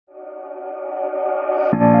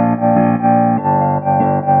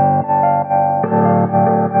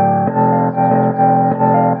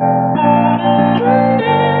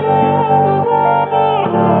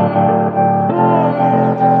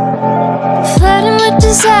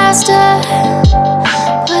disaster,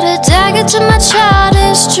 put a dagger to my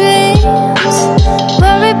childish dreams.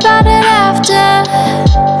 Worry about it after,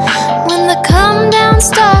 when the come down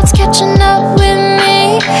starts catching up with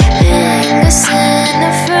me. Hang us in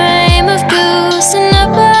a frame of goose and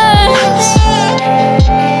numbers,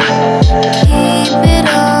 keep it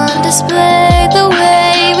on display the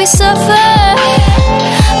way we suffer.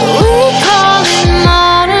 We call it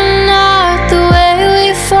modern art, the way we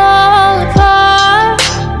fall apart.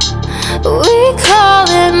 We call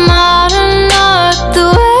it modern art, the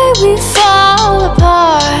way we fall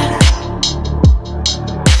apart.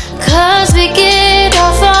 'Cause we get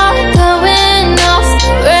off on going off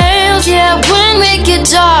the rails. Yeah, when we get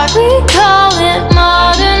dark, we call it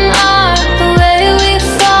modern art, the way we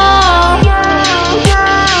fall.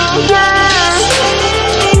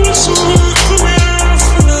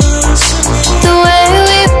 The way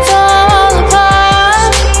we fall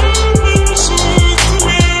apart.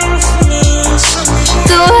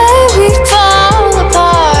 The way we fall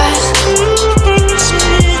apart.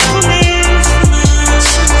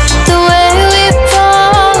 The way we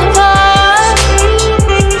fall apart.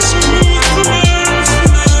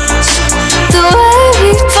 The way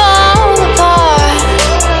we fall apart.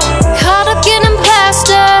 Caught up getting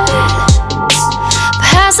plastered,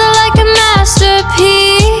 pass it like a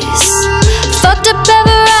masterpiece. Fucked up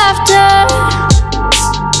ever after,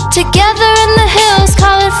 together in the hills,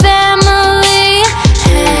 call it family.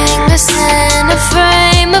 Hang us in a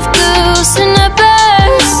frame